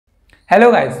Hello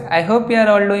guys, I hope you are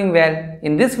all doing well.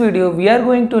 In this video, we are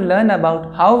going to learn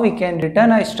about how we can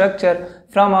return a structure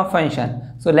from a function.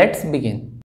 So let's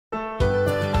begin.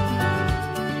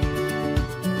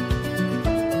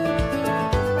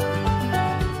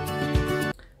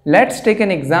 Let's take an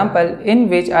example in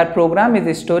which our program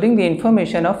is storing the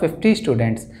information of 50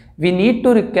 students. We need to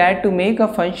require to make a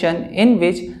function in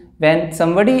which when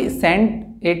somebody sends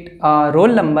it a roll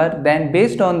number, then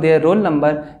based on their roll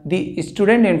number the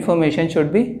student information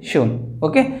should be shown.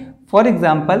 Okay, for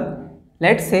example,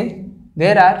 let's say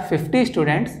there are 50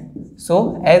 students,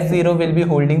 so S0 will be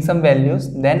holding some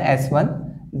values, then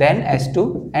S1, then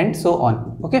S2 and so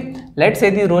on. Okay, let's say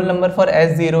the roll number for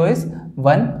S0 is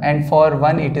 1 and for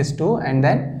 1 it is 2 and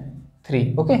then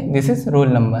 3. Okay, this is roll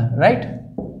number, right?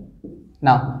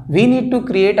 Now we need to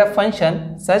create a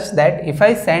function such that if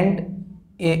I send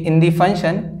in the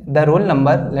function the roll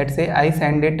number, let's say I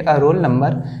send it a roll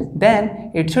number,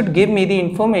 then it should give me the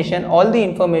information, all the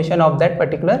information of that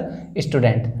particular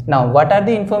student. Now what are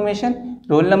the information?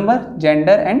 Roll number,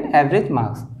 gender and average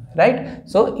marks, right?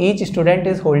 So each student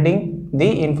is holding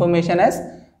the information as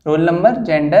roll number,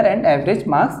 gender and average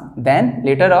marks. Then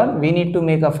later on we need to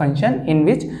make a function in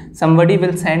which somebody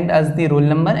will send us the roll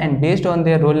number, and based on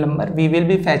their roll number we will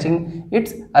be fetching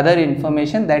its other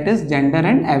information, that is gender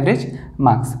and average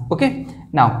marks. Okay,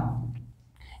 now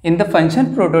in the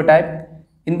function prototype,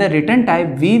 in the return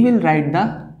type we will write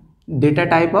the data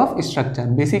type of structure,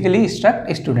 basically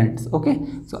struct students. Okay,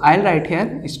 so I'll write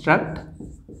here struct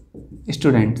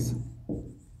students.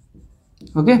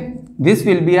 Okay, this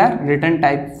will be our return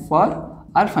type for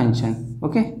our function.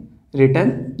 Okay,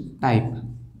 return type.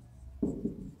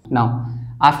 Now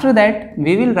after that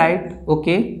we will write,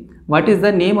 okay, what is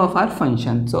the name of our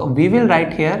function? So we will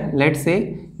write here, let's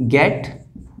say get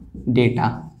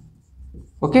data.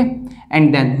 Okay,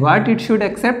 and then what it should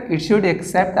accept? It should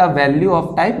accept a value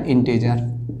of type integer,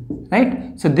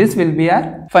 right? So this will be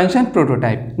our function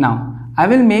prototype. Now I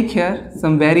will make here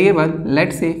some variable.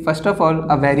 Let's say first of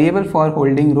all a variable for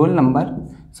holding roll number.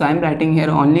 So I am writing here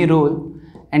only roll,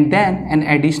 and then an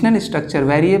additional structure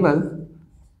variable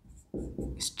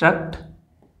struct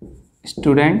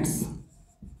students,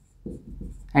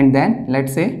 and then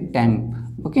let's say temp.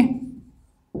 Okay,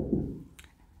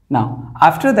 now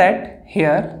after that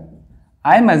here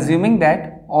I am assuming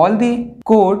that all the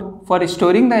code for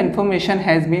storing the information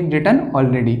has been written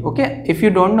already. Okay, if you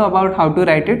don't know about how to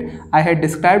write it, I had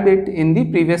described it in the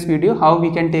previous video, how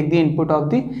we can take the input of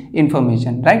the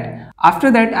information, right?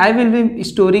 After that I will be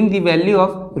storing the value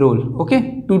of roll,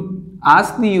 okay, to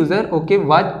ask the user, okay,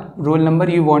 what roll number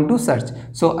you want to search.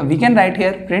 So we can write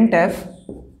here printf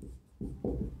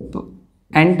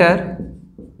enter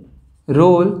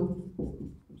roll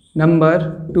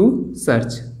number to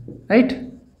search, right?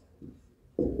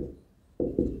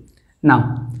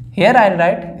 Now here I'll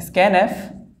write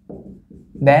scanf,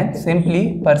 then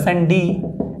simply %d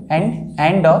and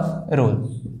end of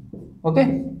roll.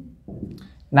 Okay,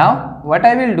 now what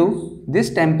I will do, this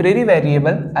temporary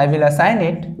variable I will assign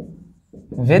it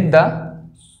with the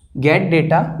get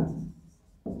data,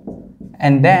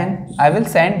 and then I will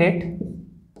send it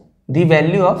the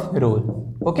value of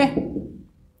roll. Okay,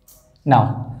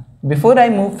 now before I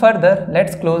move further,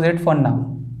 let's close it for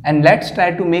now and let's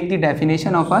try to make the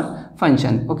definition of our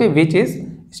function, okay, which is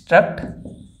struct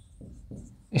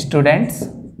students,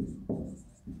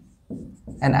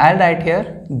 and I'll write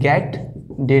here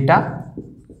get data,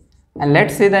 and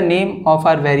let's say the name of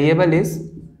our variable is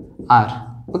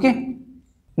r. Okay,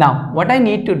 now what I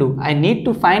need to do, I need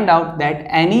to find out that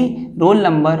any roll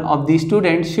number of the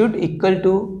student should equal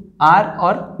to r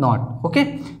or not.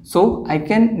 Okay, so I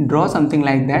can draw something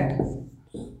like that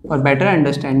for better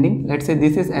understanding. Let's say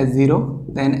this is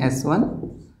S0, then S1,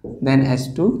 then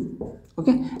S2.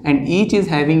 Okay, and each is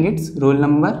having its roll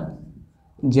number,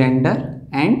 gender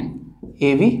and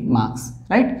AV marks,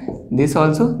 right? This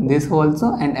also,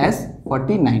 and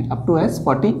S49 up to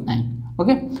S49.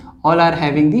 Okay, all are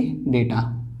having the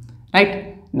data,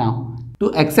 right? Now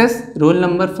to access roll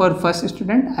number for first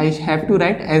student, I have to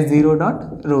write S0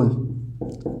 dot roll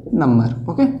number.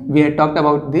 Okay, we had talked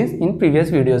about this in previous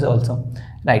videos also,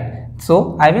 right?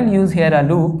 So I will use here a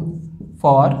loop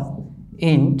for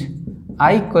int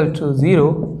I equal to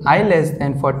 0, I less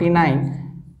than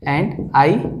 49 and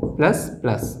I plus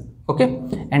plus. Okay,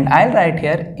 and I'll write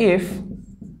here if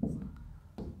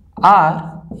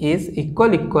r is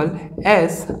equal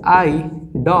si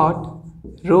dot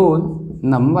roll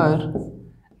number,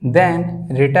 then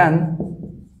return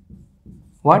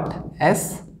what?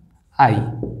 Si.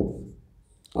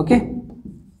 Okay,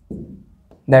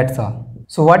 that's all.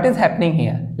 So what is happening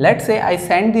here? Let's say I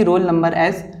send the roll number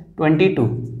as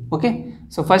 22. Okay,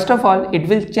 so first of all it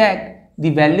will check the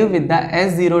value with the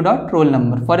s0 dot roll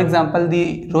number. For example,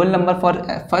 the roll number for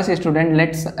first student,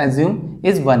 let's assume,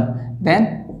 is 1,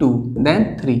 then 2,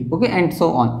 then 3, okay, and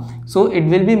so on. So it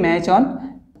will be match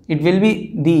on, it will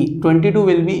be the 22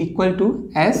 will be equal to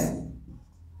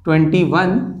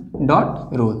s21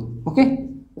 dot roll. Okay,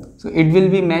 so it will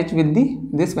be matched with the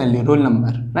this value, roll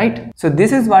number, right? So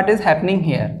this is what is happening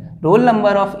here. Roll number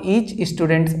of each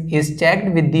student is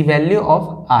checked with the value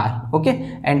of r,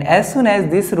 okay, and as soon as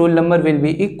this roll number will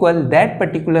be equal, that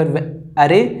particular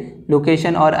array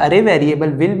location or array variable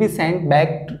will be sent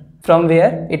back from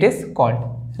where it is called,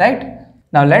 right?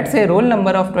 Now let's say roll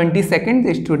number of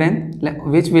 22nd student,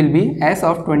 which will be s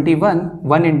of 21,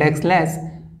 one index less,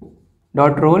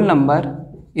 dot roll number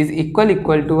is equal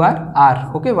to our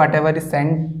r, okay, whatever is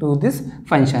sent to this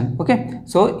function, okay.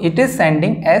 So it is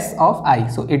sending s of I,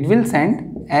 so it will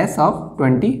send s of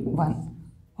 21,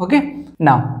 okay.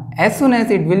 Now as soon as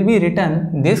it will be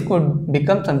written, this could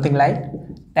become something like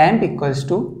temp equals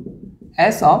to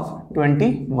s of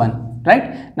 21,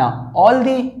 right? Now all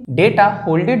the data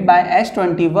holded by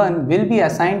s21 will be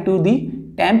assigned to the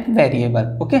temp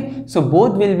variable, okay. So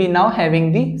both will be now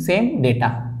having the same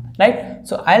data, right?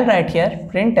 So I'll write here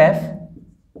printf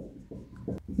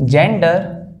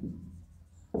gender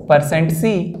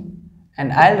 %c,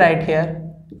 and I'll write here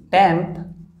temp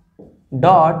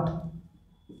dot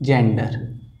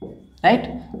gender,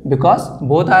 right? Because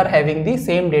both are having the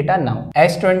same data now.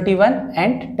 s21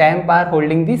 and temp are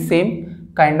holding the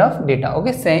same kind of data,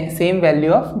 okay, same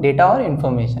value of data or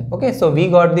information, okay. So we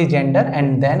got the gender,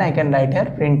 and then I can write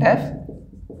here printf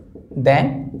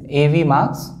then av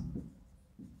marks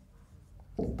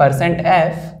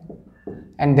 %f,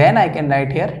 and then I can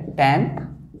write here temp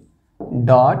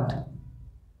dot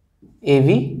av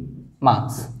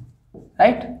marks,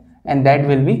 right? And that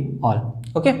will be all,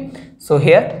 okay. So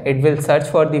here it will search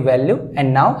for the value,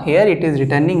 and now here it is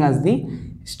returning us the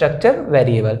structure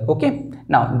variable, okay.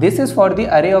 Now this is for the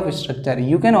array of structure.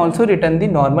 You can also return the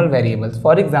normal variables.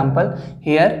 For example,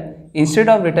 here instead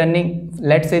of returning,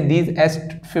 let's say these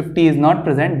s50 is not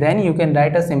present, then you can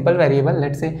write a simple variable.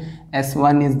 Let's say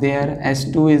s1 is there,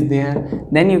 s2 is there,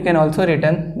 then you can also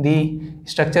return the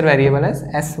structure variable as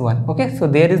s1, okay. So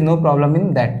there is no problem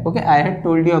in that, okay. I had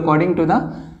told you according to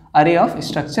the array of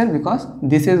structure because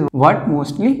this is what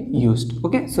mostly used,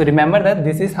 okay. So remember that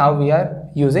this is how we are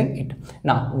using it.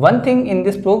 Now one thing in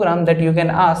this program that you can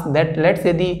ask, that let's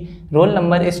say the roll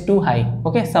number is too high,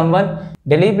 okay, someone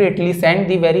deliberately sent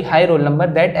the very high roll number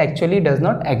that actually does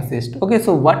not exist, okay.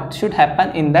 So what should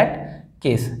happen in that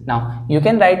case? Now you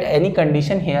can write any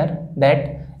condition here,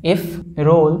 that if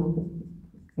roll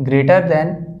greater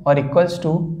than or equals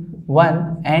to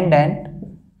 1 and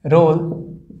then roll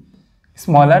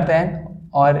smaller than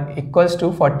or equals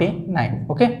to 49,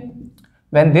 okay.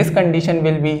 When this condition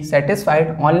will be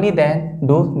satisfied, only then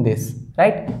do this,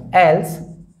 right? Else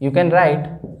you can write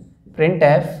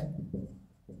printf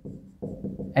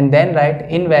and then write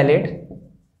invalid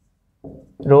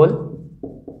roll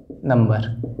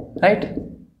number, right?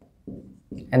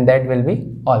 And that will be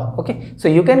all, okay. So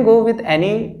you can go with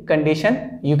any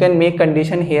condition, you can make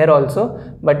condition here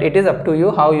also, but it is up to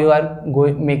you how you are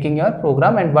making your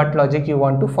program and what logic you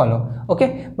want to follow,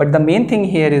 okay. But the main thing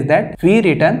here is that we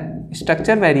return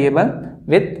structure variable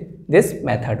with this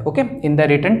method, okay. In the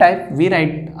return type we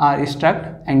write our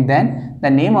struct and then the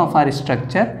name of our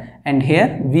structure, and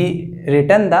here we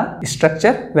return the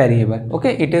structure variable,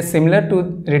 okay. It is similar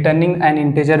to returning an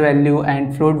integer value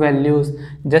and float values,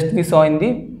 just we saw in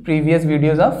the previous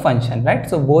videos of function, right?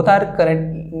 So both are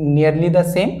nearly the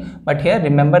same, but here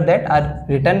remember that our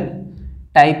return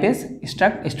type is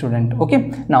struct student,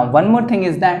 okay. Now one more thing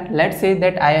is that, let's say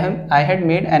that I had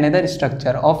made another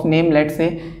structure of name, let's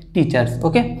say teachers,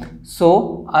 okay.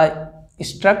 So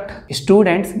struct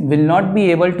students will not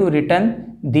be able to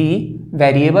return the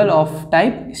variable of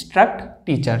type struct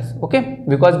teachers, okay,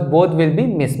 because both will be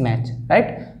mismatched,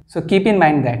 right? So keep in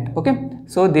mind that, okay.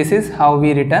 So this is how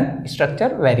we return structure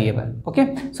variable,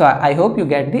 okay. So I hope you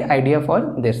get the idea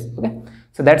for this, okay.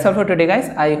 So that's all for today guys.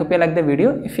 I hope you like the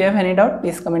video. If you have any doubt,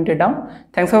 please comment it down.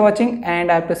 Thanks for watching, and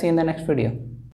I hope to see you in the next video.